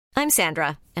I'm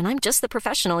Sandra, and I'm just the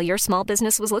professional your small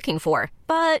business was looking for.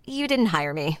 But you didn't hire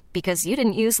me because you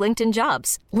didn't use LinkedIn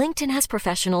Jobs. LinkedIn has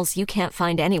professionals you can't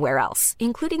find anywhere else,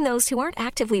 including those who aren't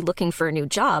actively looking for a new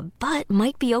job, but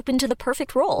might be open to the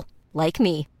perfect role, like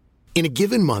me. In a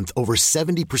given month, over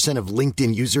 70% of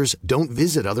LinkedIn users don't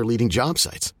visit other leading job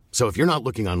sites. So if you're not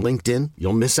looking on LinkedIn,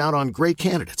 you'll miss out on great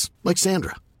candidates like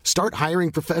Sandra. Start hiring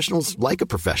professionals like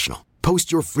a professional. Post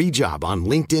your free job on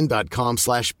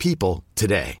linkedin.com/people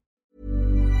today.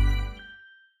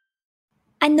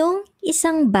 Anong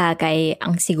isang bagay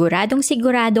ang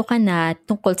siguradong-sigurado ka na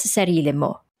tungkol sa sarili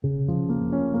mo?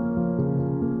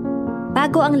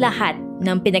 Bago ang lahat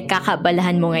ng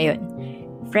pinagkakaabalahan mo ngayon,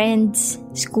 friends,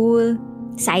 school,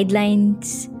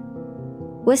 sidelines,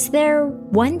 was there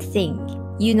one thing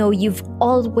you know you've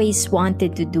always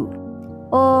wanted to do?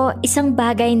 O isang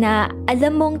bagay na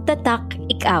alam mong tatak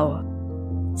ikaw?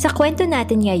 Sa kwento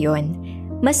natin ngayon,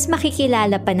 mas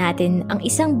makikilala pa natin ang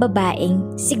isang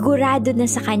babaeng sigurado na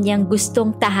sa kanyang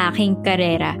gustong tahaking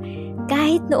karera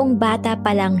kahit noong bata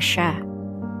pa lang siya.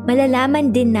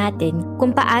 Malalaman din natin kung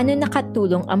paano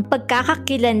nakatulong ang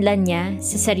pagkakakilanlan niya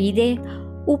sa sarili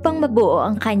upang mabuo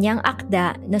ang kanyang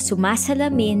akda na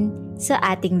sumasalamin sa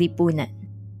ating lipunan.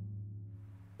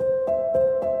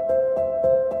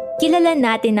 Kilala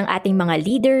natin ang ating mga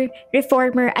leader,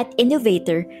 reformer at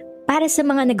innovator para sa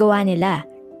mga nagawa nila.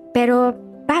 Pero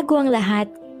bago ang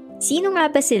lahat, sino nga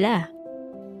ba sila?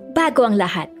 Bago ang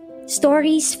lahat,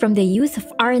 stories from the youth of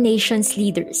our nation's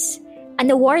leaders. An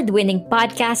award-winning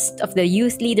podcast of the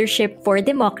Youth Leadership for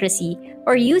Democracy,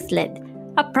 or YouthLED,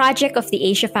 a project of the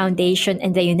Asia Foundation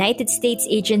and the United States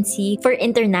Agency for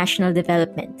International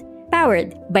Development,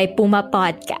 powered by Puma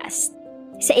Podcast.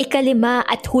 Sa ikalima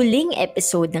at huling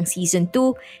episode ng Season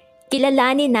 2,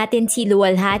 kilalanin natin si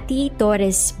Luwalhati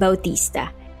Torres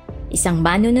Bautista, isang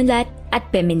manunulat at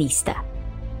feminista.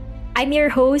 I'm your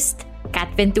host,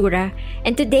 Kat Ventura,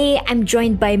 and today I'm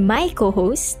joined by my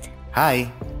co-host.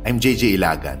 Hi, I'm JJ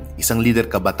Ilagan, isang leader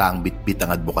kabataang bitbit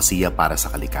ang advokasya para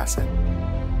sa kalikasan.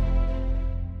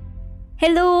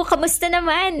 Hello, kamusta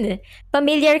naman?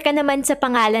 Familiar ka naman sa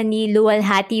pangalan ni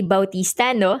Luwalhati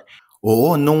Bautista, no?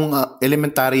 Oo, nung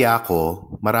elementarya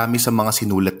ako, marami sa mga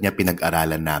sinulat niya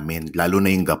pinag-aralan namin, lalo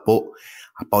na yung gapo.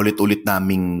 Paulit-ulit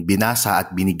naming binasa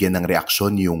at binigyan ng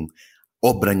reaksyon yung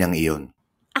obra niyang iyon.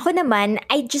 Ako naman,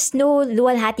 I just know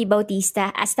Luwalhati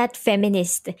Bautista as that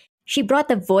feminist. She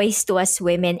brought a voice to us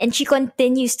women and she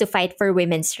continues to fight for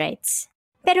women's rights.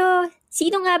 Pero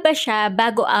sino nga ba siya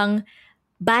bago ang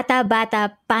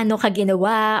bata-bata paano ka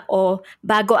ginawa o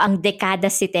bago ang dekada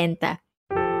 70?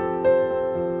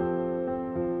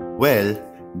 Well,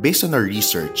 based on our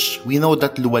research, we know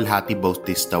that Luwalhati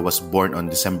Bautista was born on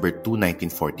December 2,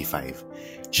 1945.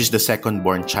 She's the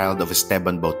second-born child of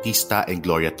Esteban Bautista and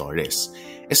Gloria Torres.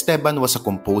 Esteban was a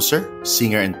composer,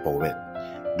 singer, and poet.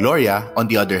 Gloria, on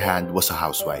the other hand, was a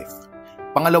housewife.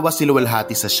 Pangalawa si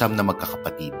Luwalhati sa 9 na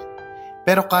magkakapatid.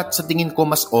 Pero Kat, sa tingin ko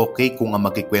mas okay kung ang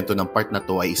magkikwento ng part na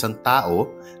to ay isang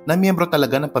tao na miyembro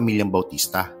talaga ng pamilyang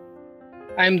Bautista.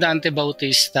 I'm Dante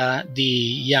Bautista, the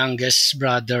youngest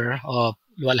brother of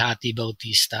Luwalhati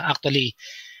Bautista. Actually,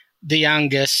 the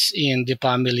youngest in the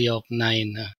family of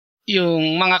 9.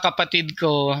 Yung mga kapatid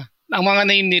ko, ang mga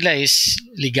name nila is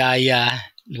Ligaya,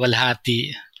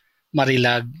 Luwalhati,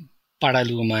 Marilag,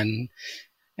 Paraluman.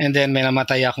 And then may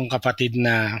namatay akong kapatid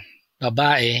na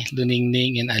babae,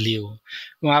 Luningning and Aliw.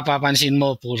 Kung mapapansin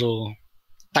mo, puro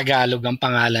Tagalog ang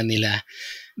pangalan nila.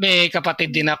 May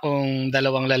kapatid din akong 2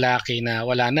 lalaki na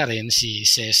wala na rin, si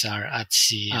Cesar at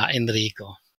si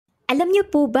Enrico. Alam niyo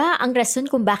po ba ang rason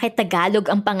kung bakit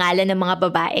Tagalog ang pangalan ng mga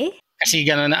babae? Kasi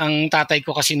gano'n ang tatay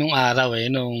ko kasi nung araw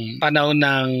nung panahon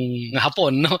ng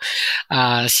Hapon, no?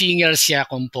 Singer siya,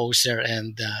 composer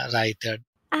and writer.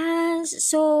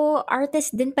 So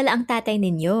artist din pala ang tatay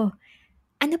ninyo.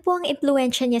 Ano po ang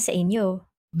impluwensya niya sa inyo?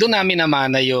 Doon namin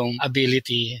naman na yung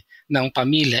ability ng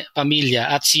pamilya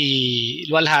at si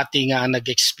Luwalhati nga ang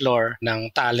nag-explore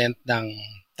ng talent ng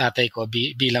tatay ko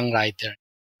bilang writer.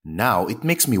 Now, it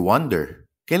makes me wonder,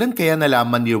 kailan kaya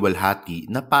nalaman ni Luwalhati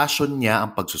na passion niya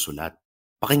ang pagsusulat?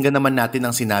 Pakinggan naman natin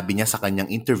ang sinabi niya sa kanyang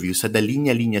interview sa The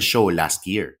Linya Linya Show last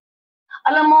year.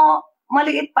 Alam mo,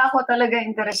 maliit pa ako talaga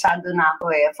interesado na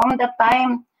ako From the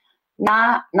time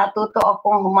na natuto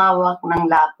akong humawak ng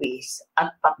lapis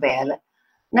at papel,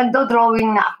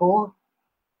 nagdo-drawing na ako.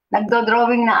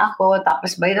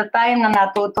 Tapos by the time na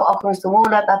natuto akong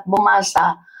sumulat at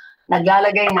bumasa,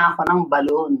 naglalagay na ako ng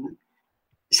balon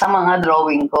sa mga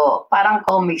drawing ko. Parang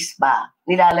comics ba?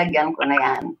 Nilalagyan ko na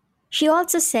yan. She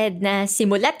also said na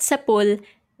simulat sa pool,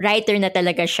 writer na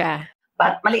talaga siya.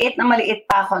 maliit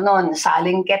pa ako noon.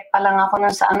 Salingket pa lang ako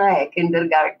noon sa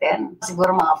kindergarten.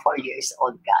 Siguro mga 4 years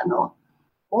old ka, no?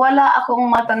 Wala akong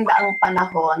matandaang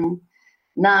panahon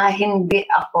na hindi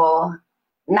ako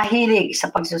nahilig sa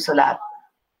pagsusulat.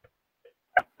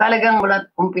 Talagang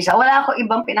mula umpisa. Wala ako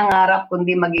ibang pinangarap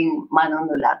kundi maging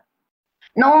manunulat.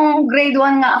 Noong grade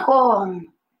 1 nga ako,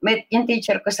 yung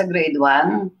teacher ko sa grade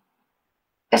 1,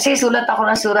 kasi sulat ako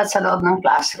ng sulat sa loob ng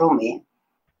classroom eh.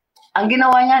 Ang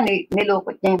ginawa niya,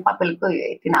 nilukot niya yung papel ko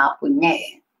tinapon niya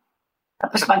eh.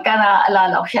 Tapos pagka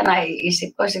naaalala ko siya,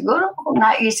 naiisip ko, siguro kung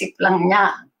naisip lang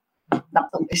niya,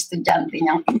 tapos estudyante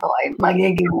niyang ito ay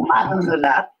magiging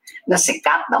manunulat, na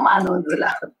sikat na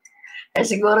manunulat.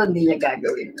 Siguro hindi niya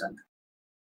gagawin yun.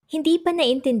 Hindi pa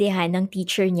naintindihan ng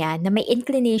teacher niya na may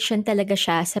inclination talaga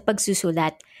siya sa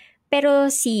pagsusulat.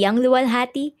 Pero si Yang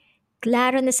Luwalhati,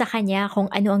 klaro na sa kanya kung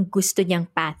ano ang gusto niyang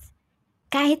path.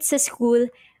 Kahit sa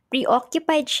school,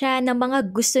 preoccupied siya ng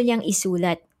mga gusto niyang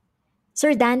isulat.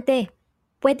 Sir Dante,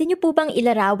 pwede niyo po bang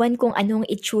ilarawan kung anong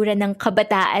itsura ng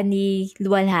kabataan ni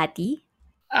Luwalhati?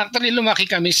 Actually, lumaki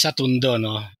kami sa Tondo,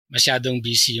 no? Masyadong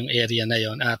busy yung area na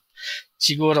yon at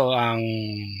siguro ang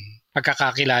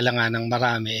pagkakakilala nga ng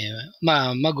marami,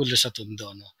 magulo sa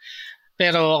Tondo, no?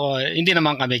 Pero hindi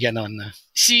naman kami ganon.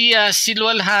 Si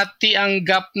Luwalhati, ang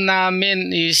gap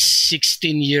namin is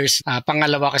 16 years.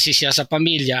 Pangalawa kasi siya sa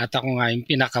pamilya at ako nga yung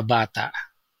pinakabata.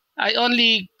 I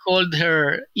only called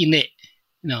her Ine.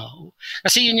 No?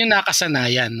 Kasi yun yung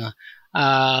nakasanayan. No?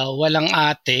 Walang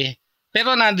ate.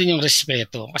 Pero nandun yung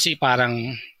respeto. Kasi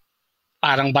parang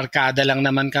barkada lang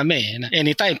naman kami.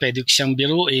 Anytime pwede ko siyang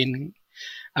biruin.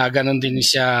 Ganon din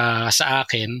siya sa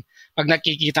akin. Pag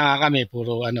nakikita nga kami,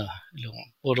 puro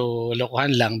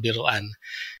lokohan lang, biruan.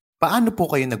 Paano po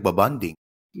kayo nagbabonding?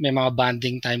 May mga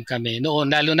bonding time kami.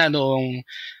 Noon, lalo na noong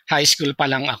high school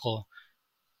pa lang ako.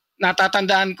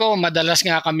 Natatandaan ko, madalas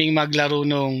nga kaming maglaro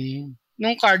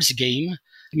nung cards game.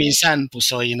 Minsan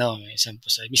pusoy, no? Minsan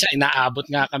inaabot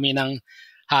nga kami ng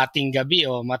hating gabi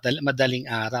o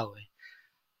madaling araw.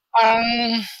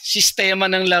 Ang sistema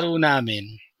ng laro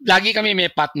namin, lagi kami may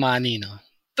pot money, no?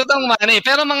 Totoong money.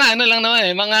 Pero mga lang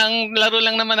naman mga ang laro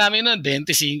lang naman namin noon,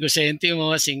 25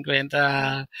 centimos,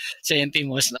 50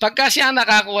 centimos. Pagka siya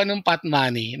nakakuha ng pot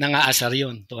money, nangaasar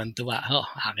yun, tuwan-tuwa.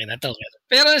 Akin na to.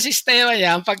 Pero ang sistema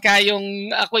niya, pagka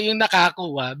ako yung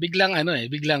nakakuha, biglang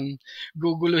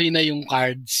guguluhin na yung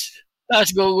cards.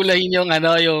 Tapos guguluhin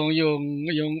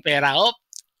yung pera.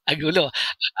 Agulo.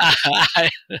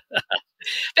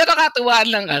 Pero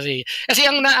katuwaan lang kasi. Kasi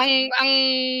ang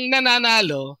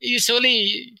nananalo,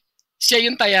 usually siya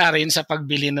yung tayarin sa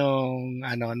pagbili ng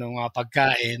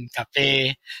pagkain,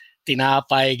 kape,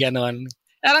 tinapay, ganon.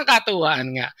 Parang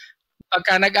katuwaan nga.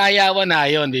 Pagka nag-ayawan na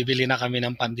yon, bibili na kami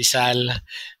ng pandesal,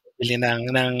 bibili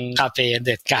ng kape, and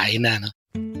then kain na. No?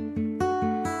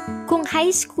 Kung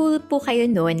high school po kayo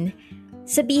noon,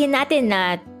 sabihin natin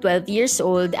na 12 years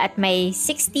old at may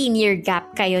 16-year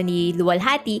gap kayo ni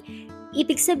Luwalhati,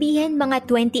 ibig sabihin mga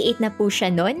 28 na po siya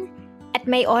nun at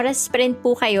may oras pa rin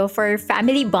po kayo for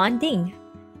family bonding.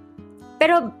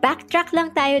 Pero backtrack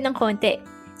lang tayo ng konti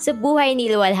sa buhay ni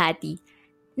Luwalhati.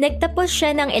 Nagtapos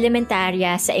siya ng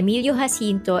elementarya sa Emilio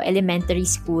Jacinto Elementary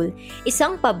School,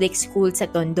 isang public school sa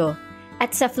Tondo,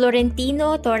 at sa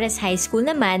Florentino Torres High School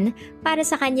naman para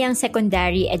sa kanyang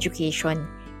secondary education.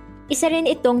 Isa rin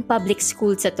itong public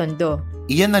school sa Tondo.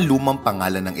 Iyan ang lumang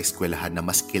pangalan ng eskwelahan na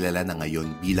mas kilala na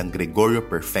ngayon bilang Gregorio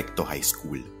Perfecto High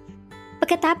School.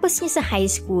 Pagkatapos niya sa high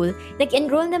school,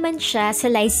 nag-enroll naman siya sa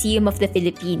Lyceum of the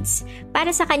Philippines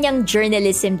para sa kanyang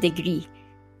journalism degree.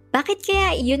 Bakit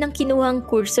kaya iyon ang kinuhang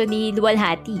kurso ni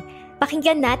Luwalhati?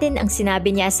 Pakinggan natin ang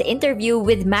sinabi niya sa interview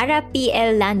with Mara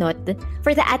P.L. Lanot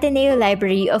for the Ateneo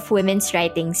Library of Women's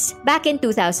Writings back in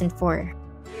 2004.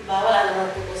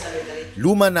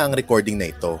 Luma na ang recording na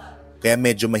ito, kaya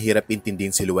medyo mahirap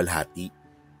intindihin si Luwalhati.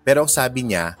 Pero ang sabi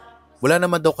niya, wala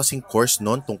naman daw kasing course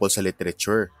noon tungkol sa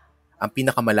literature. Ang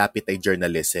pinakamalapit ay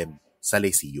journalism sa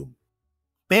Lyceum.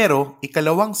 Pero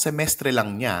ikalawang semestre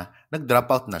lang niya, nag-drop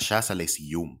out na siya sa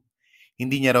Lyceum.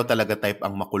 Hindi niya raw talaga type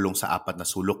ang makulong sa 4 na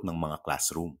sulok ng mga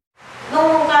classroom.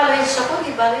 Noong college ako,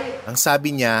 di ba? Ang sabi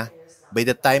niya, by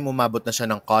the time umabot na siya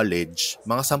ng college,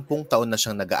 mga 10 taon na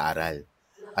siyang nag-aaral.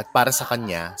 At para sa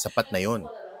kanya, sapat na yun.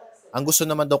 Ang gusto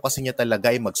naman daw kasi niya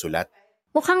talaga ay magsulat.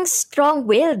 Mukhang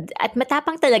strong-willed at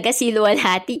matapang talaga si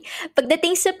Luwalhati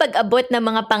pagdating sa pag-abot ng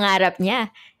mga pangarap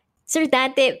niya. Sir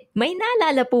Dante, may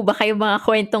naalala po ba kayo mga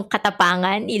kwentong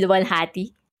katapangan ni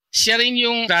Luwalhati? Siya rin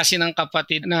yung klase ng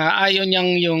kapatid na ayaw niyang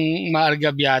yung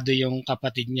maargabyado yung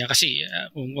kapatid niya. Kasi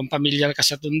kung familiar ka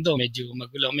sa Tondo, medyo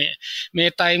magulo.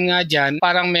 May time nga dyan,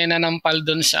 parang may nanampal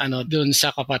doon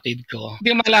sa kapatid ko.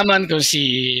 Hindi malaman kung si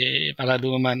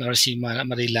Paraduman or si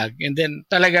Marilag. And then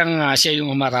talagang siya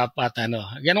yung umarap at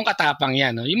ganun katapang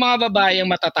yan. No? Yung mga babae ang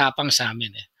matatapang sa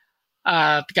amin.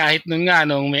 At kahit nung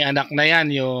may anak na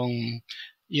yan,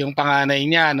 yung panganay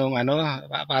niya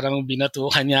parang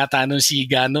binatukan yata nung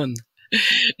siga nun.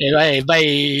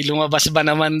 Lumabas ba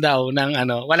naman daw ng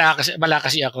wala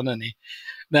kasi ako nun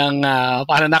ng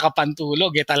para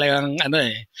nakapantulog talagang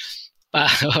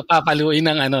papaluin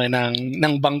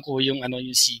ng bangko yung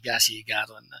siga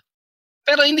ron.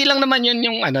 Pero hindi lang naman yun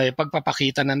yung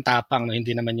pagpapakita ng tapang, no?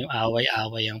 Hindi naman yung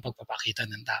away-away ang pagpapakita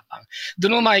ng tapang.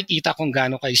 Doon mo makikita kung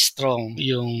gaano ka-strong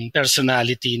yung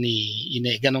personality ni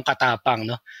Ine, ganong katapang,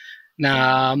 no?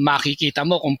 Na makikita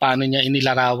mo kung paano niya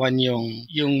inilarawan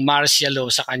yung martial law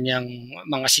sa kanyang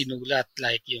mga sinulat,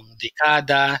 like yung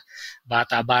dekada,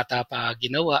 bata-bata pa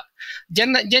ginawa.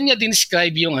 Diyan niya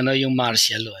describe yung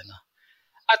martial law,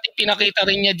 At pinakita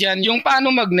rin niya diyan yung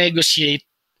paano mag-negotiate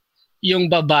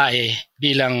yung babae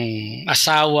bilang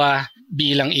asawa,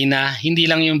 bilang ina, hindi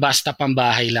lang yung basta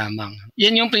pambahay lamang.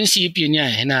 Yan yung prinsipyo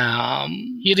niya na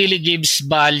he really gives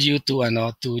value to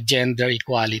gender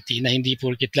equality, na hindi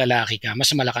porket lalaki ka, mas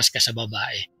malakas ka sa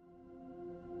babae.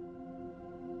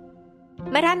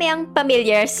 Marami ang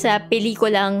pamilyar sa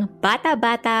pelikulang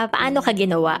Bata-Bata, Paano Ka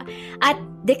Ginawa at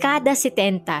Dekada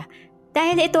 70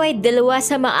 dahil ito ay dalawa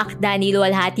sa mga akda ni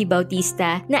Luwalhati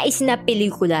Bautista na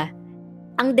isinapelikula.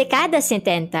 Ang Dekada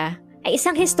 70 ay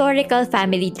isang historical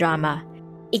family drama.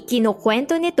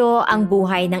 Ikinukwento nito ang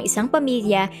buhay ng isang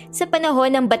pamilya sa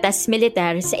panahon ng batas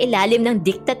militar sa ilalim ng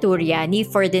diktatorya ni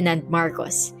Ferdinand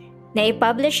Marcos.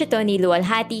 Naipublish ito ni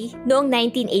Luwalhati noong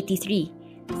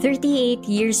 1983. 38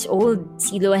 years old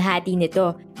si Luwalhati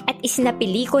nito at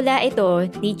isinapelikula ito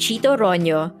ni Chito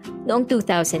Ronyo noong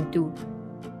 2002.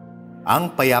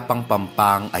 Ang Payapang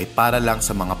Pampang ay para lang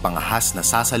sa mga pangahas na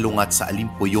sasalungat sa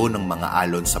alimpuyo ng mga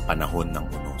alon sa panahon ng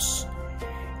unos.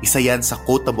 Isa yan sa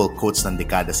quotable quotes ng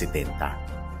dekada 70.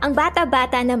 Ang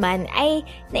Bata-Bata naman ay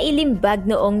nailimbag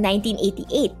noong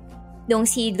 1988, noong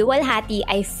si Luwalhati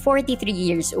ay 43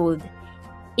 years old.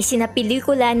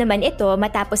 Isinapelikula naman ito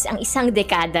matapos ang isang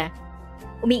dekada.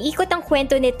 Umiikot ang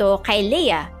kwento nito kay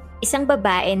Leia, isang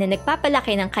babae na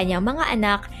nagpapalaki ng kanyang mga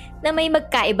anak na may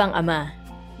magkaibang ama.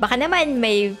 Baka naman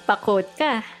may pa-quote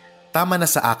ka. Tama na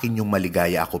sa akin yung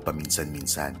maligaya ako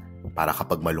paminsan-minsan. Para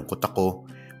kapag malungkot ako,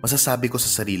 masasabi ko sa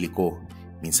sarili ko,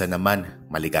 minsan naman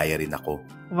maligaya rin ako.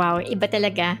 Wow, iba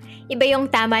talaga. Iba yung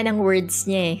tama ng words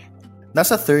niya .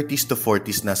 Nasa 30s to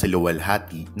 40s na si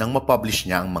Luwalhati nang mapublish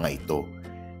niya ang mga ito.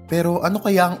 Pero ano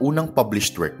kaya ang unang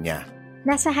published work niya?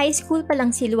 Nasa high school pa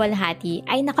lang si Luwalhati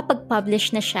ay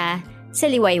nakapag-publish na siya sa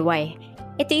Liwayway.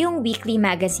 Ito yung weekly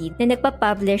magazine na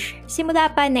nagpa-publish simula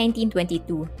pa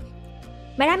 1922.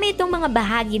 Marami itong mga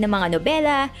bahagi ng mga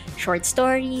nobela, short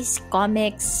stories,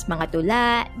 comics, mga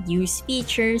tula, news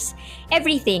features,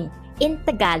 everything in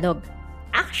Tagalog.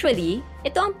 Actually,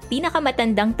 ito ang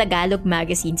pinakamatandang Tagalog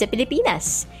magazine sa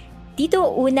Pilipinas. Dito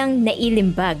unang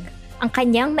nailimbag ang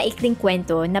kanyang maikling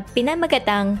kwento na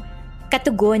pinamagatang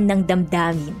Katugon ng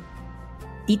Damdamin.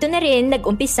 Dito na rin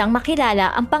nag-umpisang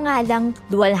makilala ang pangalang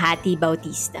Luwalhati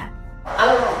Bautista.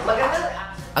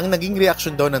 Ang naging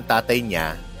reaksyon daw ng tatay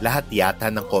niya, lahat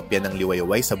yata ng kopya ng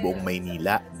Liwayway sa buong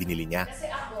Maynila binili niya.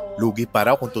 Lugi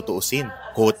pa raw kung tutuusin.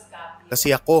 Quote,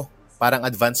 kasi ako, parang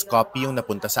advance copy yung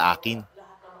napunta sa akin.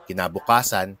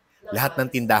 Kinabukasan, lahat ng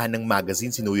tindahan ng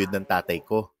magazine sinuyod ng tatay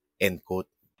ko. End quote.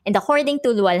 And according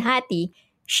to Luwalhati,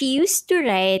 she used to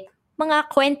write mga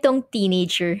kwentong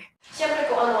teenager.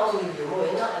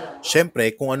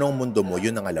 Siyempre, kung ano ang mundo mo,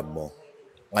 yun ang alam mo.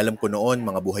 Ang alam ko noon,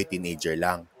 mga buhay teenager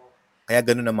lang. Kaya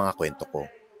ganun ang mga kwento ko.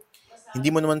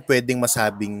 Hindi mo naman pwedeng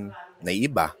masabing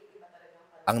naiiba.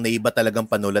 Ang naiiba talagang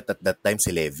panulat at that time si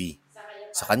Levi.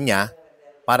 Sa kanya,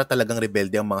 para talagang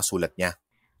rebelde ang mga sulat niya.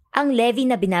 Ang Levi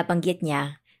na binabanggit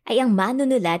niya ay ang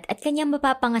manunulat at kanyang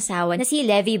mapapangasawa na si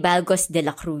Levi Balgos de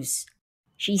la Cruz.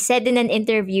 She said in an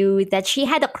interview that she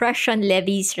had a crush on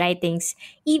Levi's writings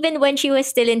even when she was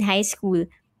still in high school.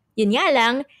 Yun nga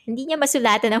lang, hindi niya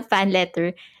masulatan ng fan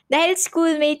letter dahil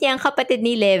schoolmate niya ang kapatid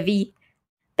ni Levi.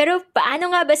 Pero paano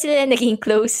nga ba sila naging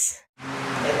close?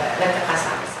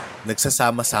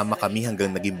 Nagsasama-sama kami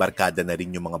hanggang naging barkada na rin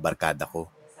yung mga barkada ko.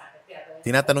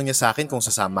 Tinatanong niya sa akin kung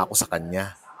sasama ako sa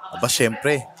kanya. Aba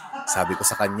syempre, sabi ko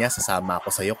sa kanya, sasama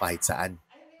ako sa'yo kahit saan.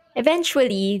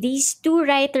 Eventually, these two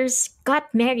writers got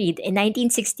married in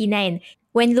 1969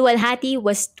 when Luwalhati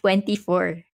was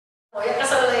 24.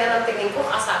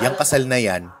 Yang kasal na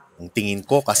yan, ang tingin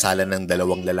ko kasalan ng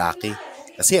dalawang lalaki.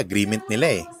 Kasi agreement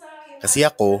nila eh. Kasi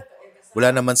ako,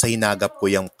 wala naman sa hinagap ko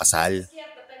yung kasal.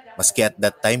 Maski at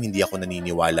that time, hindi ako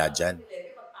naniniwala dyan.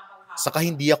 Saka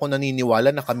hindi ako naniniwala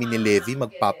na kami ni Levi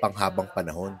magpapanghabang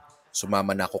panahon.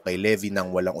 Sumama na ako kay Levi nang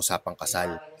walang usapang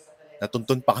kasal.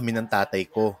 Natuntun pa kami ng tatay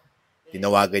ko.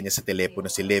 Tinawagan niya sa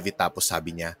telepono si Levi tapos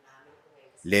sabi niya,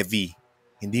 Levi,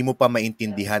 hindi mo pa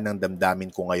maintindihan ng damdamin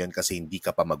ko ngayon kasi hindi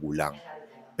ka pa magulang.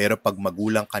 Pero pag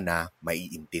magulang ka na,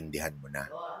 maiintindihan mo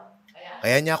na.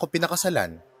 Kaya niya ako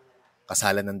pinakasalan.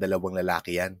 Kasalan ng dalawang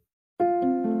lalaki yan.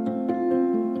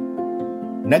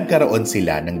 Nagkaroon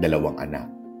sila ng dalawang anak,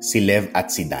 si Lev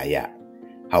at si Daya.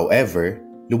 However,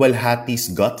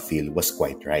 Luwalhati's gut feel was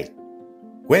quite right.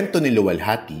 Kwento ni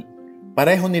Luwalhati,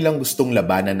 pareho nilang gustong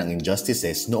labanan ng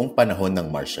injustices noong panahon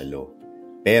ng martial law.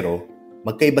 Pero,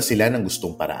 magkaiba sila ng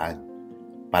gustong paraan.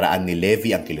 Paraan ni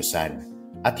Levi ang kilusan,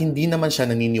 at hindi naman siya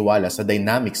naniniwala sa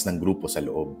dynamics ng grupo sa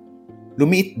loob.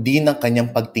 Lumiit din ang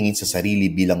kanyang pagtingin sa sarili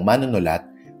bilang manunulat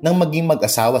nang maging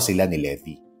mag-asawa sila ni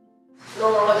Levi.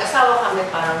 Nung mag-asawa kami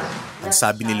parang... Ang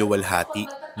sabi ni Luwalhati,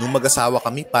 nung mag-asawa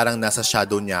kami parang nasa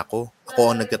shadow niya ako.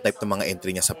 Ako ang nagtatype ng mga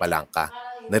entry niya sa palangka.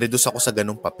 Na-reduce ako sa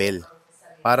ganung papel.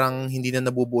 Parang hindi na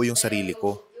nabubuo yung sarili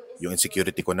ko. Yung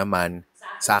insecurity ko naman,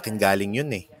 sa akin galing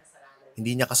yun eh.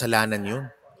 Hindi niya kasalanan yun.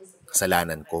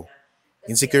 Kasalanan ko.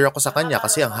 Insecure ako sa kanya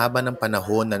kasi ang haba ng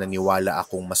panahon na naniwala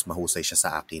akong mas mahusay siya sa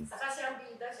akin.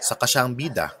 Saka siya ang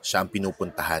bida, siya ang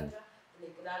pinupuntahan.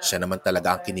 Siya naman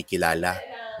talaga ang kinikilala,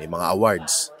 may mga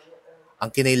awards. Ang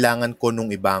kinailangan ko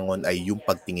nung ibangon ay yung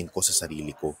pagtingin ko sa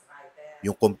sarili ko.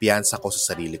 Yung kumpiyansa ko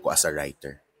sa sarili ko as a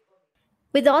writer.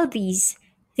 With all these,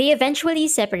 they eventually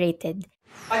separated.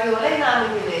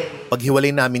 Paghiwalay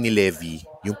namin ni Levi,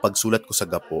 yung pagsulat ko sa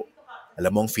gapo,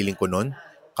 alam mo ang feeling ko nun?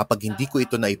 Kapag hindi ko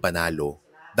ito naipanalo,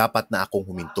 dapat na akong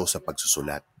huminto sa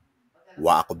pagsusulat.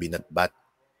 Wa ako binatbat.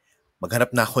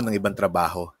 Maghanap na ako ng ibang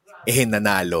trabaho.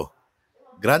 Nanalo.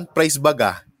 Grand prize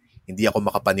baga, hindi ako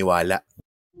makapaniwala.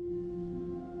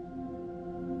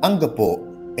 Ang gapo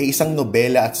ay isang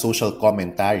nobela at social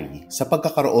commentary sa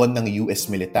pagkakaroon ng US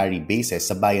military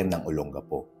bases sa bayan ng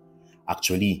Olongapo.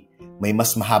 Actually, may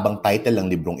mas mahabang title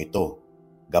ang librong ito,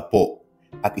 Gapo,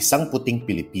 at isang puting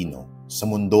Pilipino sa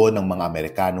mundo ng mga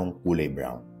Amerikanong kulay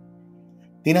brown.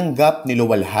 Tinanggap ni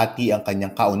Luwalhati ang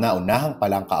kanyang kauna-unahang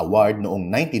Palangka Award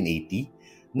noong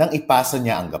 1980 nang ipasa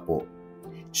niya ang gapo.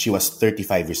 She was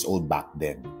 35 years old back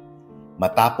then.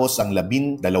 Matapos ang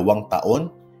 12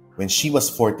 taon, when she was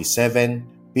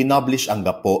 47, pinublish ang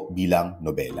gapo bilang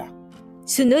nobela.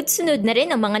 Sunod-sunod na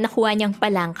rin ang mga nakuha niyang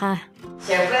palangka.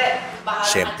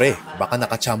 Siyempre, baka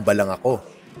nakachamba lang ako.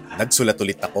 Nagsulat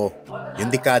ulit ako. Yung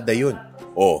dekada yun.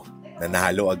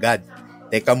 Nanalo agad.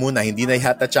 Teka muna, hindi na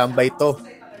yata tsamba ito.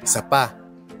 Isa pa.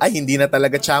 Ay, hindi na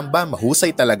talaga tsamba.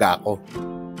 Mahusay talaga ako.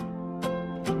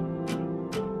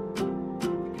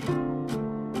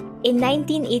 In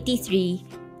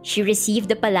 1983, she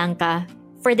received the palangka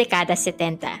for Dekada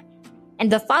 70. And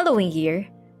the following year,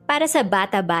 para sa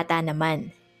bata-bata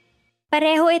naman.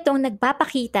 Pareho itong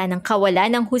nagpapakita ng kawalan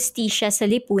ng hustisya sa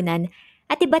lipunan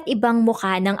at iba't ibang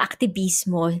mukha ng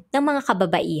aktivismo ng mga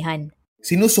kababaihan.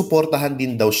 Sinusuportahan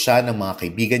din daw siya ng mga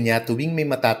kaibigan niya tuwing may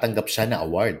matatanggap siya na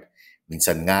award.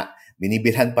 Minsan nga,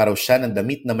 binibilhan pa raw siya ng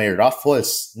damit na may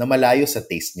ruffles na malayo sa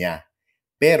taste niya.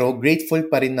 Pero grateful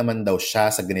pa rin naman daw siya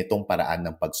sa ganitong paraan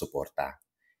ng pagsuporta.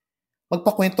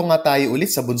 Magpakwento nga tayo ulit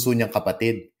sa bunso niyang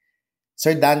kapatid.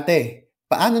 Sir Dante,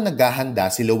 paano naghahanda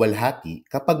si Luwalhati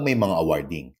kapag may mga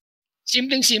awarding?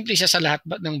 Simpleng-simple siya sa lahat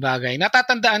ng bagay.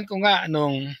 Natatandaan ko nga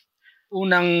nung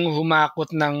unang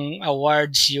humakot ng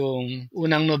awards yung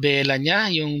unang nobela niya,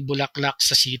 yung Bulaklak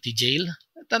sa City Jail.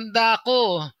 Tanda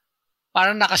ko,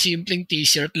 parang nakasimpleng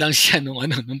t-shirt lang siya nung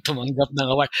tumanggap ng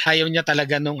award. Ayaw niya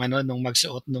talaga nung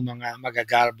magsuot ng mga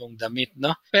magagarbong damit,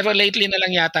 no? Pero lately na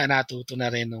lang yata natuto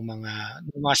na rin ng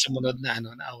mga sumunod na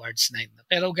awards night.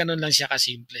 Pero ganun lang siya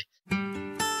kasimple.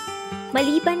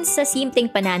 Maliban sa simpleng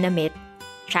pananamit,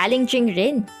 challenging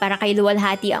rin para kay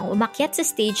Luwalhati ang umakyat sa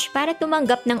stage para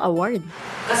tumanggap ng award.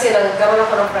 Kasi nagkaroon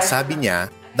ako ng pressure. Sabi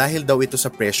niya, dahil daw ito sa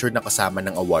pressure na kasama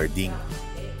ng awarding.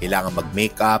 Kailangan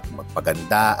mag-makeup,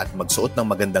 magpaganda at magsuot ng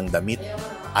magandang damit.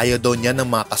 Ayaw daw niya ng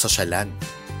mga kasosyalan.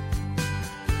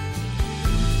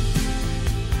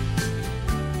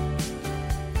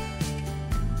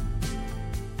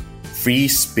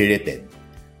 Free-spirited.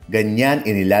 Ganyan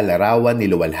inilalarawan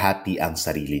ni Luwalhati ang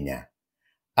sarili niya.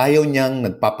 Ayaw niyang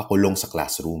nagpapakulong sa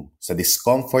classroom, sa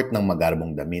discomfort ng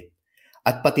magarbong damit,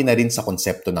 at pati na rin sa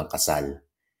konsepto ng kasal.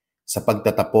 Sa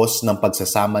pagtatapos ng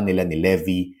pagsasama nila ni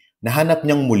Levi, nahanap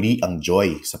niyang muli ang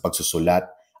joy sa pagsusulat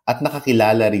at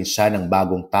nakakilala rin siya ng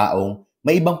bagong taong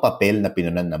may ibang papel na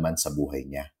pinunan naman sa buhay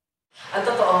niya. Ang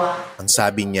totoo Ang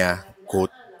sabi niya,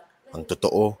 quote, "Ang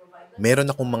totoo, meron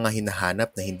akong mga hinahanap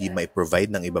na hindi mai-provide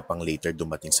ng iba pang later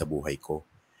dumating sa buhay ko.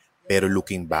 Pero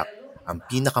looking back, ang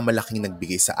pinakamalaking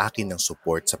nagbigay sa akin ng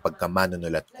support sa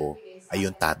pagkamanunulat ko ay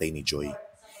yung tatay ni Joy.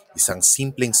 Isang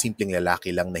simpleng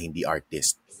lalaki lang na hindi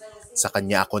artist. Sa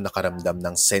kanya ako nakaramdam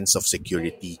ng sense of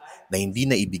security na hindi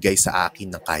na ibigay sa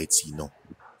akin ng kahit sino."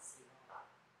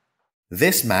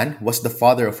 This man was the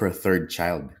father of her third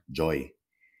child, Joy.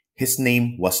 His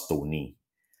name was Tony.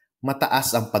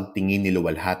 Mataas ang pagtingin ni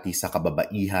Luwalhati sa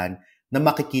kababaihan na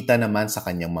makikita naman sa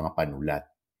kanyang mga panulat.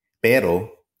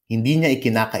 Pero, hindi niya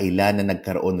ikinakaila na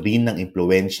nagkaroon rin ng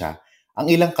impluwensya ang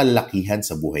ilang kalalakihan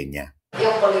sa buhay niya.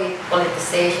 Yung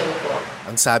politicization ko.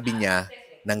 Ang sabi niya,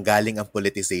 nanggaling ang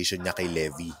politicization niya kay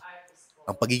Levi.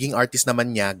 Ang pagiging artist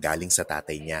naman niya galing sa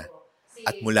tatay niya.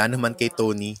 At mula naman kay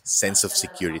Tony, sense of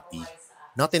security.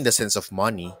 Not in the sense of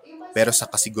money, pero sa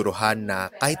kasiguruhan na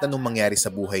kahit anong mangyari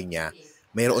sa buhay niya,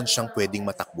 mayroon siyang pwedeng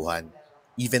matakbuhan,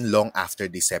 even long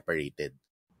after they separated.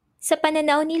 Sa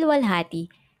pananaw ni Luwalhati,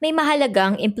 may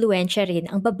mahalagang impluensya rin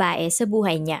ang babae sa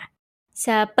buhay niya.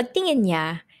 Sa pagtingin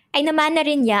niya, ay namana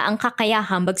rin niya ang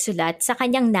kakayahang magsulat sa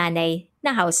kanyang nanay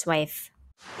na housewife.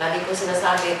 Lagi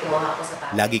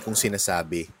kong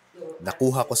sinasabi,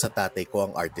 nakuha ko sa tatay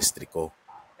ko ang artistry ko.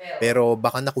 Pero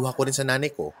baka nakuha ko rin sa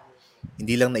nanay ko.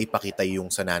 Hindi lang naipakita yung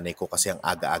sa nanay ko kasi ang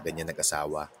aga-aga niya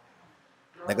nag-asawa.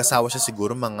 Nag-asawa siya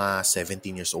siguro mga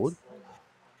 17 years old.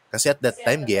 Kasi at that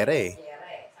time, gera eh.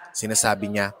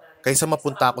 Sinasabi niya, kaysa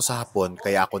mapunta ako sa Hapon,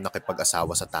 kaya ako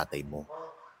nakipag-asawa sa tatay mo.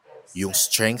 Yung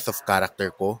strength of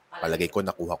character ko, palagay ko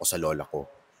nakuha ko sa lola ko,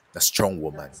 na strong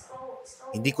woman.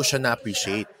 Hindi ko siya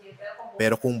na-appreciate.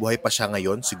 Pero kung buhay pa siya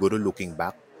ngayon, siguro looking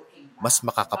back, mas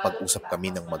makakapag-usap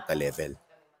kami ng magka-level.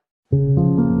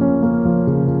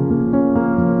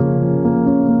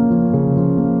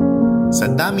 Sa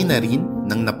dami na rin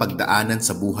ng napagdaanan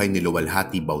sa buhay ni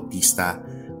Luwalhati Bautista,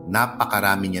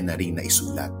 napakarami niya na rin na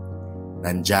isulat.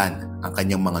 Nandyan ang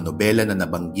kanyang mga nobela na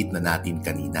nabanggit na natin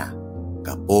kanina.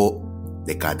 Gapo,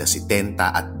 Dekada 70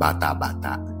 at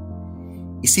Bata-Bata.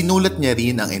 Isinulat niya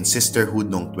rin ang In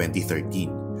Sisterhood noong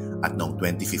 2013 at noong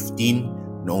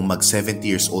 2015, noong mag 70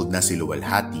 years old na si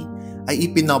Luwalhati,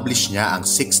 ay ipinoblish niya ang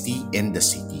 60 in the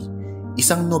City,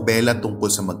 isang nobela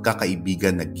tungkol sa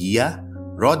magkakaibigan na Gia,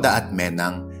 Roda at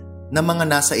Menang na mga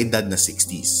nasa edad na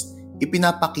 60s.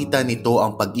 Ipinapakita nito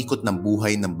ang pag-ikot ng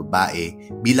buhay ng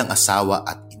babae bilang asawa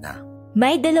at ina.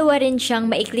 May dalawa rin siyang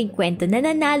maikling kwento na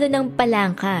nanalo ng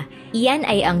palangka. Iyan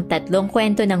ay ang 3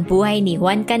 kwento ng buhay ni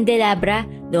Juan Candelabra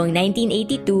noong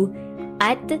 1982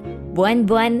 at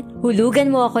Buwan-Buwan,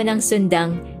 Hulugan Mo Ako ng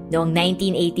Sundang noong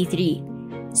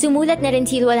 1983. Sumulat na rin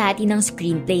si Luwalhati ng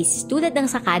screenplays tulad ng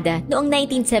Sakada noong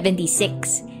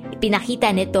 1976.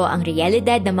 Ipinakita nito ang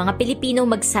realidad ng mga Pilipinong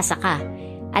magsasaka.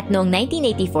 At noong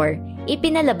 1984,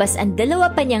 ipinalabas ang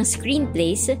 2 pa niyang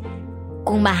screenplays,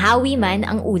 Kung Mahawi Man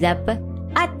ang Ulap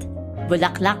at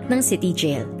Bulaklak ng City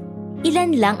Jail.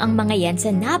 Ilan lang ang mga yan sa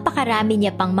napakarami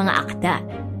niya pang mga akda.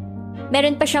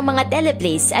 Meron pa siyang mga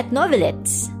teleplays at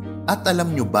novelettes. At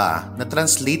alam nyo ba na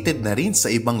translated na rin sa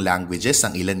ibang languages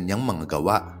ang ilan niyang mga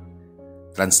gawa?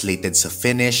 Translated sa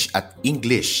Finnish at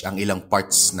English ang ilang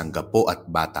parts ng Gapo at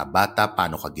Bata-Bata,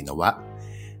 Paano Ka Ginawa?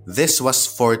 This was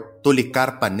for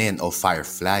Tulikarpanen o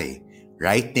Firefly,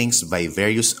 Writings by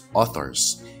Various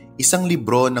Authors, isang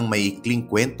libro ng maiikling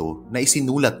kwento na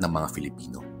isinulat ng mga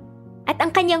Filipino. At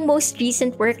ang kanyang most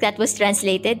recent work that was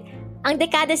translated, ang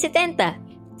Dekada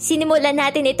 70. Sinimulan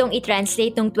natin itong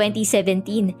i-translate noong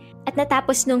 2017 at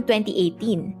natapos noong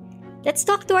 2018. Let's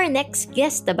talk to our next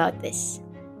guest about this.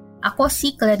 Ako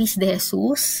si Clarice De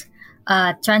Jesus,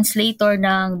 translator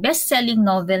ng best-selling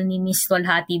novel ni Miss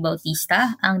Luwalhati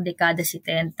Bautista, ang Dekada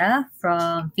 70,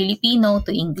 from Filipino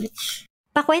to English.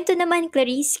 Pakwento naman,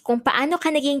 Clarice, kung paano ka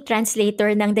naging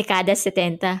translator ng Dekada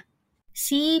 70.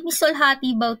 Si Miss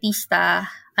Luwalhati Bautista,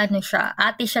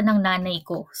 ate siya ng nanay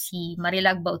ko, si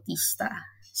Marilag Bautista.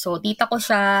 So, tita ko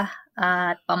siya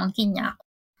at pamangkin niya ako.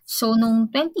 So, nung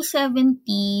 2017,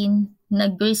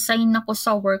 nag-resign ako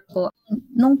sa work ko.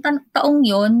 Nung taong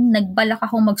yon, nagbalak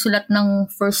ako magsulat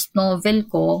ng first novel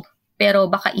ko,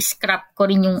 pero baka i-scrap ko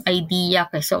rin yung idea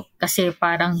kasi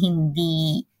parang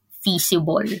hindi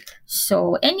feasible.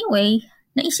 So, anyway,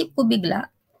 naisip ko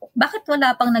bigla, bakit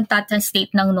wala pang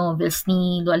nagtatranslate ng novels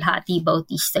ni Luwalhati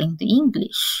Bautista into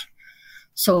English?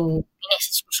 So,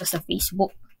 minessage ko siya sa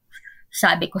Facebook.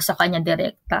 Sabi ko sa kanya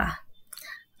direkta,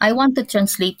 I want to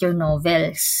translate your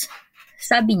novels.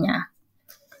 Sabi niya,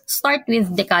 start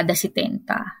with Dekada 70.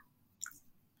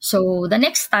 So, the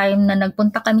next time na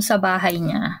nagpunta kami sa bahay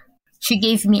niya, she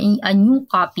gave me a new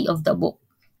copy of the book.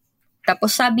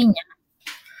 Tapos sabi niya,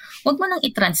 huwag mo nang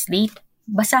i-translate,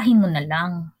 basahin mo na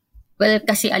lang. Well,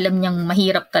 kasi alam niyang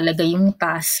mahirap talaga yung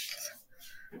task.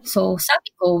 So, sabi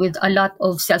ko, with a lot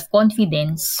of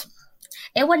self-confidence,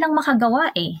 walang makagawa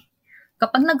eh.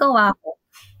 Kapag nagawa ko,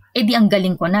 di ang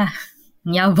galing ko na.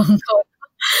 Nyabang ko.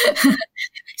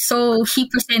 So, she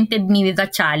presented me with a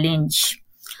challenge.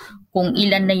 Kung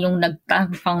ilan na yung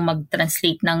nagtangkang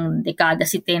mag-translate ng Dekada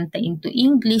 70 into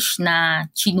English na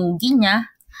chinugi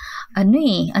niya,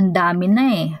 ang dami na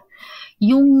eh.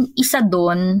 Yung isa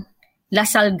doon,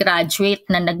 Lasal graduate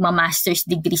na nagma-master's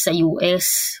degree sa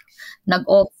US,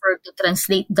 nag-offer to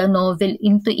translate the novel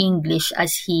into English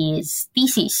as his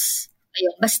thesis.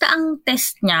 Ayun. Basta ang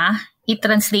test niya,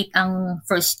 i-translate ang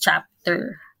first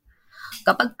chapter.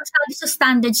 Kapag pasado sa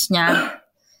standards niya,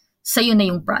 sa'yo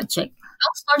na yung project.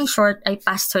 Long story short, I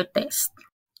passed her test.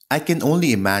 I can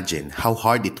only imagine how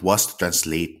hard it was to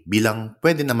translate bilang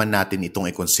pwede naman natin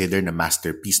itong i-consider na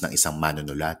masterpiece ng isang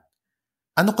manunulat.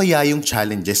 Ano kaya yung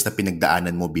challenges na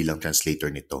pinagdaanan mo bilang translator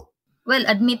nito? Well,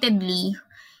 admittedly,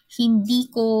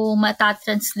 hindi ko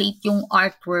matatranslate yung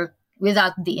artwork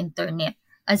without the internet.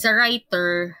 As a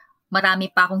writer,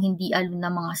 marami pa akong hindi alam na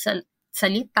mga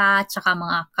salita tsaka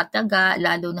mga kataga,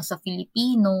 lalo na sa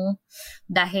Filipino,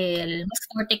 dahil mas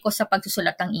forte ko sa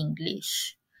pagsusulat ng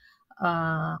English.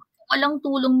 Kung walang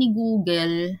tulong ni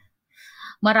Google,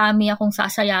 marami akong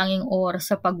sasayanging oras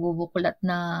sa pagbubuklat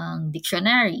ng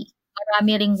dictionary.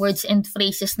 Marami ring words and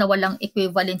phrases na walang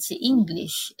equivalent sa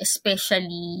English,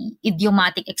 especially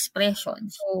idiomatic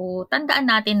expressions. So, tandaan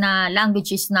natin na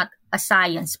language is not a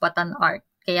science but an art.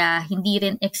 Kaya hindi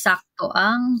rin eksakto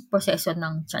ang proseso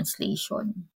ng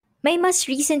translation. May mas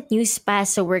recent news pa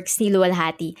sa works ni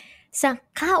Luwalhati. Sa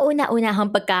kauna-unahang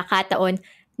pagkakataon,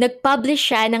 nag-publish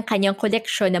siya ng kanyang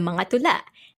koleksyon ng mga tula.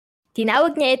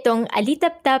 Tinawag niya itong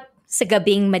Alitap-tap sa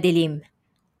Gabing Madilim.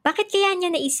 Bakit kaya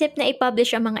niya naisip na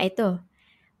i-publish ang mga ito?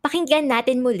 Pakinggan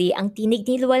natin muli ang tinig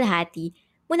ni Luwalhati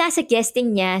mula sa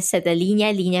guesting niya sa The Linya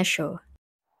Linya Show.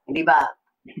 Di ba?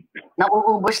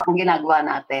 Nauubos ang ginagawa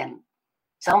natin.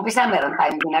 Sa umpisa, meron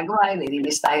tayong ginagawa,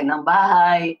 nilinis tayo ng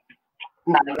bahay,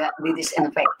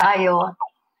 nag-disinfect tayo.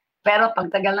 Pero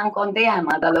pagtagal ng konti yan,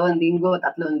 mga 2 linggo,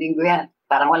 3 linggo yan,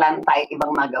 parang wala na tayo ibang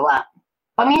magawa.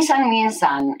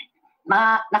 Paminsan-minsan,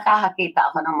 nakakakita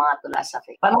ako ng mga tula sa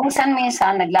Facebook.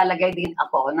 Paminsan-minsan, naglalagay din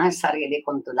ako ng sarili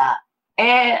kong tula.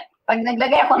 Pag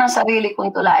naglagay ako ng sarili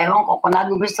kong tula, ewan ko, kung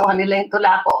nagugustuhan nila yung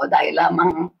tula ko, dahil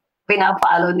lamang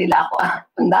pinapalo nila ako,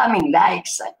 ang daming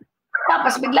likes.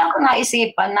 Tapos bigla ko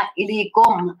naisipan na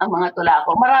ilikom ang mga tula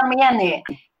ko. Marami yan eh.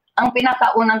 Ang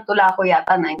pinakaunang tula ko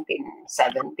yata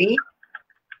 1970.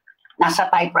 Nasa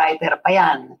typewriter pa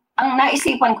yan. Ang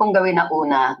naisipan kong gawin na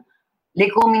una,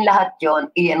 likumin lahat yon,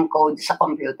 i-encode sa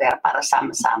computer para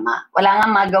sama-sama. Wala nga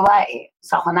magawa eh.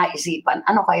 So ako naisipan,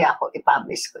 ano kaya ako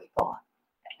i-publish ko ito?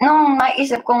 Nung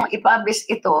maisip kong i-publish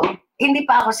ito, hindi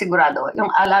pa ako sigurado. Yung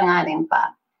alanganin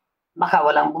pa. Baka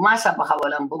walang bumasa, baka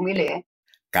walang bumili.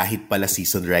 Kahit pala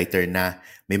seasoned writer na,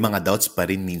 may mga doubts pa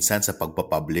rin minsan sa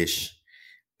pagpapublish.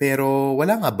 Pero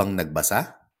wala nga bang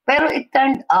nagbasa? Pero it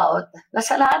turned out na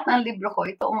sa lahat ng libro ko,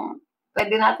 itong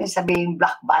pwede natin sabihin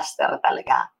blockbuster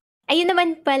talaga. Ayun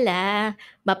naman pala,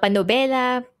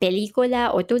 mapanobela,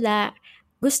 pelikula o tula,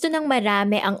 gusto ng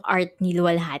marami ang art ni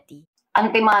Luwalhati.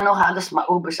 Antimano halos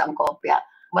maubos ang kopya.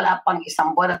 Wala pang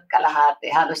 1 buwan at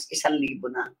kalahati, halos 1,000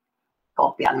 na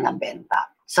kopya ang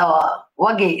nabenta. So,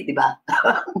 wagi, di ba?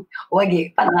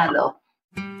 Wagi, panalo.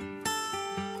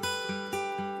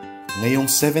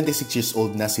 Ngayong 76 years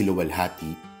old na si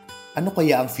Luwalhati, ano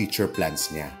kaya ang future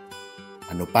plans niya?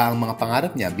 Ano pa ang mga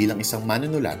pangarap niya bilang isang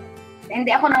manunulat?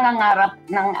 Hindi ako nangangarap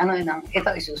ng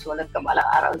ito isusulat ka balang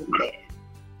araw.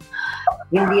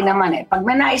 Hindi naman eh. Pag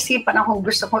may naisipan akong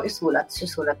gusto kong isulat,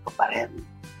 susulat ko pa rin.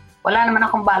 Wala naman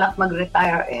akong balak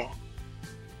mag-retire eh.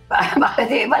 Bakit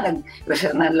iba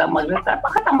gusto na lang mag-retire?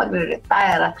 Bakit ang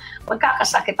mag-retire?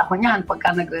 Pagkakasakit ako niyan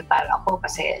pagka nag-retire ako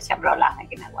kasi siyempre wala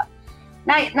akong ginagawa.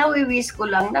 Nawiwis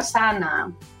ko lang na sana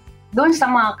doon sa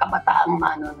mga kabataang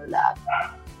manunulat,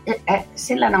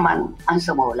 sila naman ang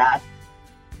sumulat.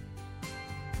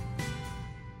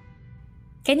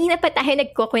 Kanina pa tayo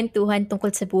nagkukwentuhan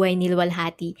tungkol sa buhay ni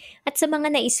Luwalhati at sa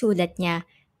mga naisulat niya.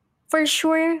 For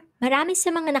sure, marami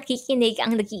sa mga nakikinig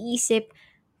ang nag-iisip,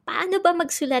 paano ba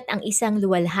magsulat ang isang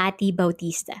Luwalhati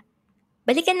Bautista?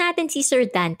 Balikan natin si Sir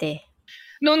Dante.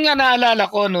 Noon nga naalala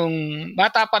ko, nung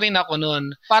bata pa rin ako noon,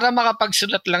 para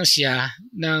makapagsulat lang siya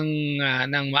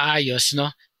ng maayos, no?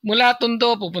 Mula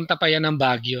Tondo, pupunta pa yan ng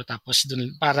Baguio, tapos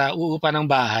dun, para uupa ng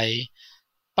bahay.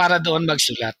 para doon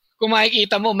magsulat. Kung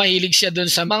makikita mo, mahilig siya doon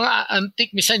sa mga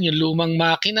antique, minsan yung lumang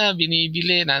makina,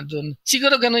 binibili, nandun.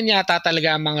 Siguro ganun yata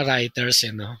talaga ang mga writers,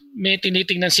 no? May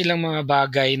tinitingnan silang mga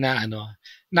bagay na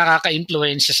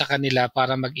nakaka-influensya sa kanila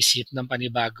para mag-isip ng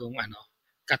panibagong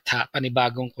katha,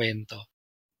 panibagong kwento.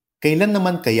 Kailan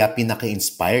naman kaya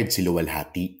pinaka-inspired si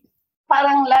Luwalhati?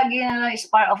 Parang lagi na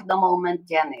spur of the moment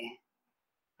yan eh.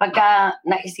 Pagka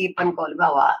naisipan ko,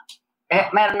 halimbawa,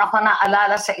 meron ako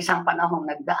naalala sa isang panahong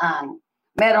nagdaan.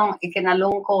 Merong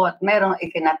ikinalungkot, merong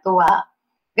ikinatuwa.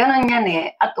 Ganon yan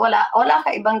eh. At wala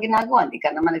ka ibang ginagawa. Hindi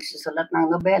ka naman nagsusulat ng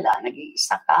nobela.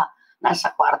 Nag-iisa ka,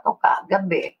 nasa kwarto ka,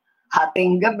 gabi.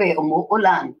 Hating gabi,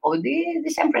 umuulan. O di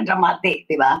siyempre dramatic,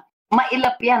 di ba?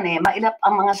 Mailap yan eh. Mailap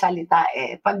ang mga salita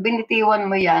eh. Pag binitiwan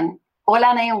mo yan,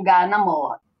 wala na yung gana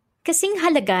mo. Kasing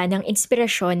halaga ng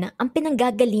inspirasyon ang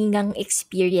pinanggagalingang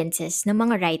experiences ng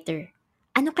mga writer.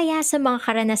 Ano kaya sa mga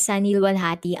karanasan ni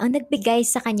Luwalhati ang nagbigay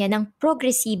sa kanya ng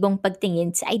progresibong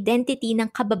pagtingin sa identity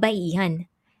ng kababaihan?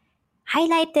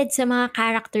 Highlighted sa mga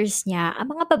characters niya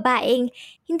ang mga babaeng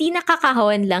hindi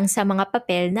nakakahon lang sa mga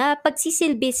papel na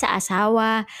pagsisilbi sa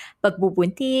asawa,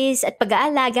 pagbubuntis at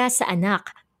pag-aalaga sa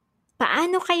anak.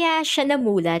 Paano kaya siya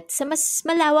namulat sa mas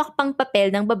malawak pang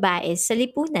papel ng babae sa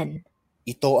lipunan?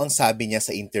 Ito ang sabi niya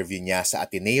sa interview niya sa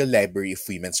Ateneo Library of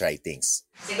Women's Writings.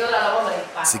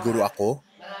 Siguro ako,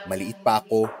 maliit pa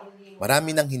ako, marami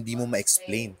nang hindi mo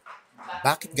ma-explain.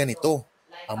 Bakit ganito?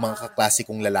 Ang mga kaklase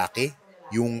kong lalaki,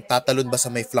 yung tatalon ba sa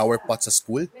may flower pot sa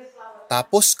school?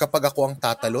 Tapos kapag ako ang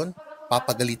tatalon,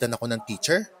 papagalitan ako ng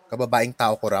teacher, kababaeng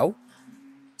tao ko raw?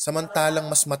 Samantalang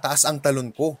mas mataas ang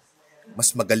talon ko.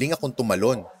 Mas magaling akong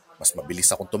tumalon, mas mabilis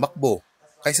akong tumakbo,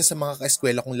 kaysa sa mga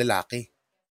kaeskwela kong lalaki.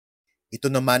 Ito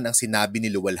naman ang sinabi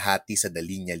ni Luwalhati sa The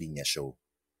Linya Linya Show.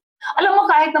 Alam mo,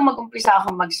 kahit na mag-umpisa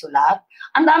akong magsulat,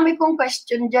 ang dami kong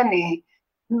question dyan eh.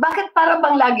 Bakit para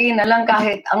bang lagi na lang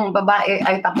kahit ang babae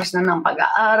ay tapos na ng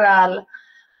pag-aaral,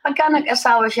 pagka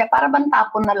nag-asawa siya, para bang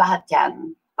tapon na lahat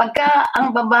yan? Pagka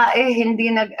ang babae hindi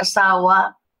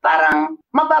nag-asawa, parang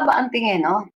mababa ang tingin,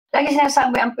 no? Lagi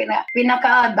sinasabi ang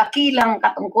pinakadakilang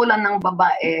katungkulan ng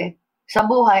babae sa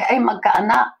buhay ay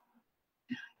magkaanak.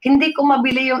 Hindi ko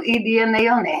mabili yung idea na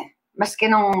yun eh.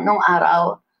 Maski nung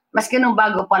araw, maski nung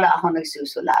bago pala ako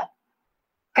nagsusulat.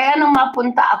 Kaya nung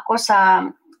mapunta ako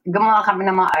gumawa kami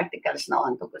ng mga articles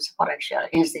noon tungkol sa Correctional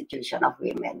Institution of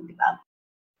Women, di ba?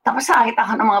 Tapos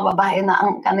nakita ko ng mga babae na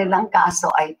ang kanilang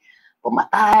kaso ay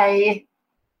pumatay,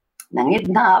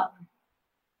 nangidnap.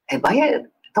 Bayad.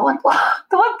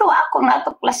 Tuwan-tuwa ako,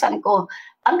 natuklasan ko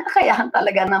ang kakayahan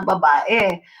talaga ng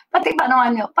babae. Pati pa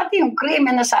naman yun, pati yung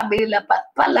krimen na sabi nila,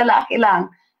 palalaki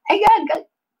lang.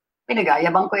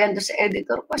 Pinagayabang ko yan doon sa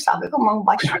editor ko. Sabi ko, mga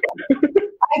batch,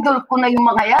 idol ko na yung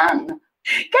mga yan.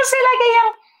 Kasi lagi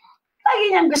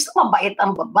niyang gusto mabait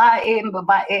ang babae,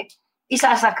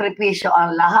 isasakripisyo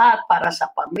ang lahat para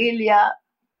sa pamilya.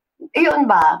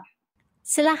 Iyon ba?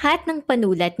 Sa lahat ng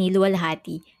panulat ni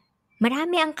Luwalhati,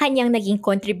 marami ang kanyang naging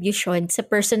contribution sa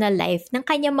personal life ng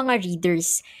kanyang mga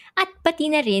readers at pati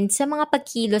na rin sa mga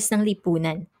pagkilos ng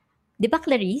lipunan. Di ba,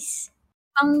 Clarice?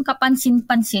 Ang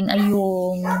kapansin-pansin ay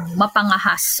yung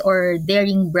mapangahas or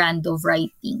daring brand of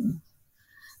writing.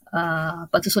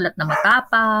 Pagsusulat na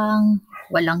matapang,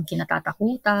 walang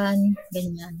kinatatakutan,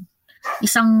 ganyan.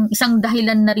 Isang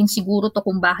dahilan na rin siguro to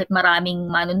kung bakit maraming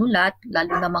manunulat,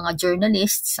 lalo na mga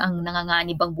journalists, ang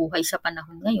nanganganib ang buhay sa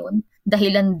panahon ngayon.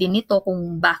 Dahilan din ito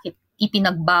kung bakit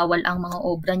ipinagbawal ang mga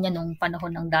obra niya nung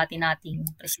panahon ng dati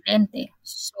nating presidente.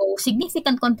 So,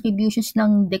 significant contributions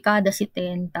ng dekada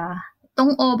 70.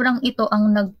 Itong obrang ito ang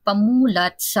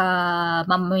nagpamulat sa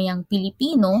mamamayang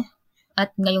Pilipino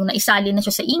at ngayong naisali na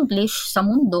siya sa English sa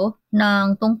mundo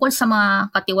ng tungkol sa mga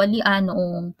katiwalian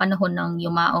noong panahon ng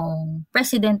yumaong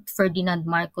President Ferdinand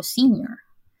Marcos Sr.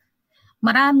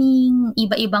 Maraming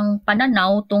iba-ibang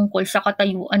pananaw tungkol sa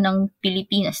katayuan ng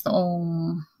Pilipinas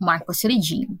noong Marcos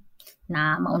regime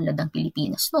na maunlad ang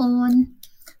Pilipinas noon.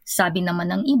 Sabi naman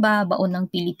ng iba, baon ng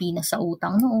Pilipinas sa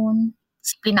utang noon.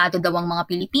 Disiplinado daw ang mga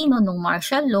Pilipino noong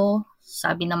martial law.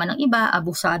 Sabi naman ng iba,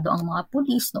 abusado ang mga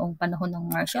pulis noong panahon ng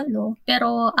martial law.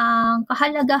 Pero ang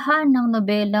kahalagahan ng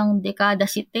nobelang dekada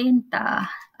 70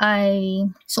 ay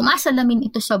sumasalamin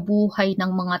ito sa buhay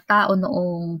ng mga tao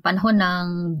noong panahon ng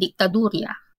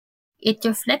diktadurya. It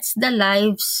reflects the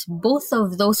lives both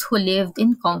of those who lived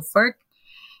in comfort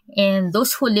and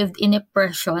those who lived in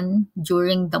oppression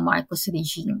during the Marcos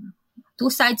regime.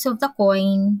 Two sides of the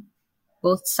coin,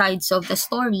 both sides of the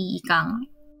story, ikang.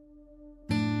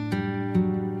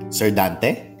 Sir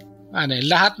Dante?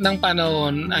 Lahat ng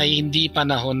panahon ay hindi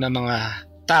panahon ng mga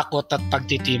takot at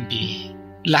pagtitimpi.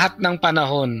 lahat ng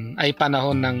panahon ay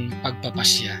panahon ng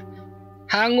pagpapasya.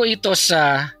 Hango ito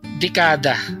sa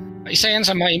dekada. Isa yan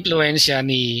sa mga impluensya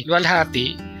ni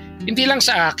Luwalhati, hindi lang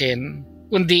sa akin,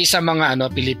 kundi sa mga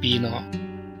Pilipino.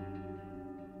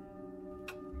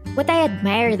 What I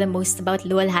admire the most about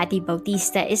Luwalhati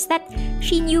Bautista is that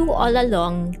she knew all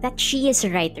along that she is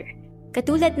a writer.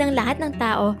 Katulad ng lahat ng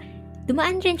tao,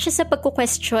 dumaan rin siya sa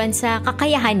pagkukwestiyon sa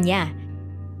kakayahan niya.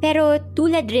 Pero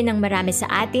tulad rin ng marami sa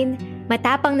atin,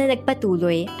 matapang na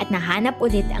nagpatuloy at nahanap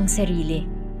ulit ang sarili.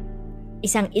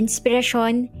 Isang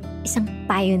inspirasyon, isang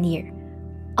pioneer.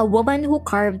 A woman who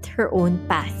carved her own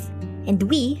path. And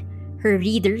we, her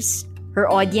readers, her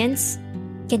audience,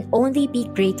 can only be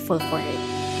grateful for it.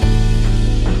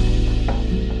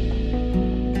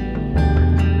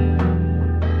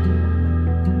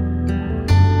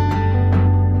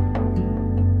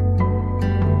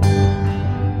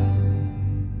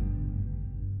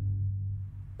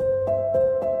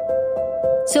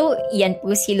 So, yan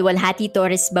po si Luwalhati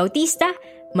Torres Bautista,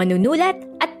 manunulat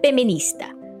at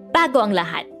feminista. Bago ang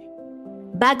lahat.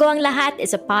 Bago ang lahat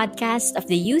is a podcast of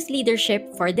the Youth Leadership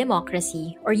for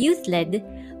Democracy, or YouthLED,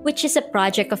 which is a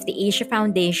project of the Asia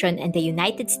Foundation and the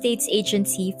United States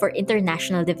Agency for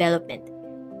International Development.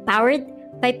 Powered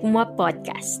by Puma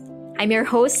Podcast. I'm your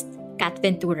host, Kat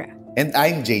Ventura. And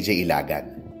I'm JJ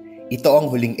Ilagan. Ito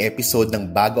ang huling episode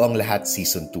ng Bago ang Lahat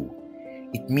Season 2.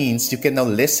 It means you can now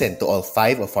listen to all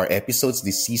 5 of our episodes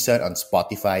this season on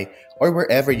Spotify or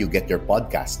wherever you get your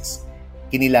podcasts.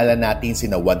 Kinilala natin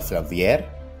sina Juan Flavier,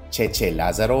 Cheche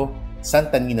Lazaro,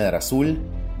 Santa Nina Rasul,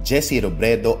 Jessie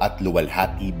Robredo at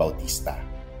Luwalhati Bautista.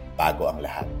 Bago ang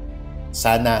lahat.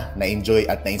 Sana na-enjoy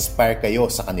at na-inspire kayo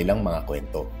sa kanilang mga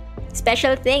kwento.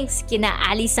 Special thanks kina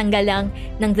Ali Sanggalang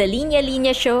ng The Linya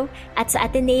Linya Show at sa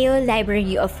Ateneo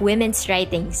Library of Women's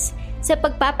Writings sa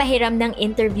pagpapahiram ng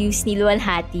interviews ni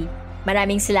Luwalhati.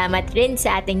 Maraming salamat rin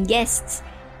sa ating guests,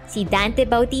 si Dante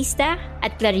Bautista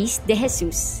at Clarice De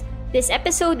Jesus. This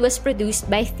episode was produced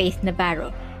by Faith Navarro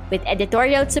with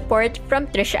editorial support from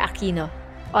Trisha Aquino.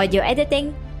 Audio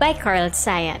editing by Carl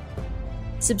Sayat.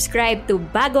 Subscribe to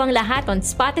Bago ang Lahat on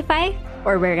Spotify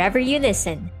or wherever you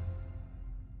listen.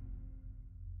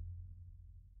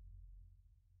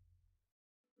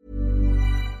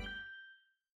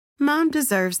 Mom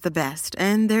deserves the best,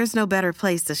 and there's no better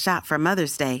place to shop for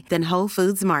Mother's Day than Whole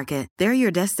Foods Market. They're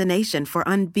your destination for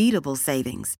unbeatable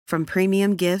savings, from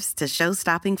premium gifts to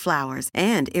show-stopping flowers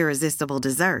and irresistible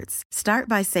desserts. Start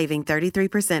by saving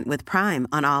 33% with Prime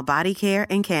on all body care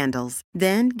and candles.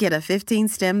 Then get a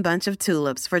 15-stem bunch of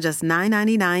tulips for just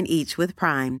 $9.99 each with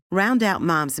Prime. Round out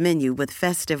Mom's menu with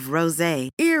festive rosé,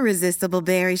 irresistible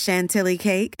berry chantilly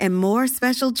cake, and more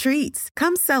special treats.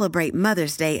 Come celebrate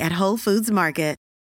Mother's Day at Whole Foods Market.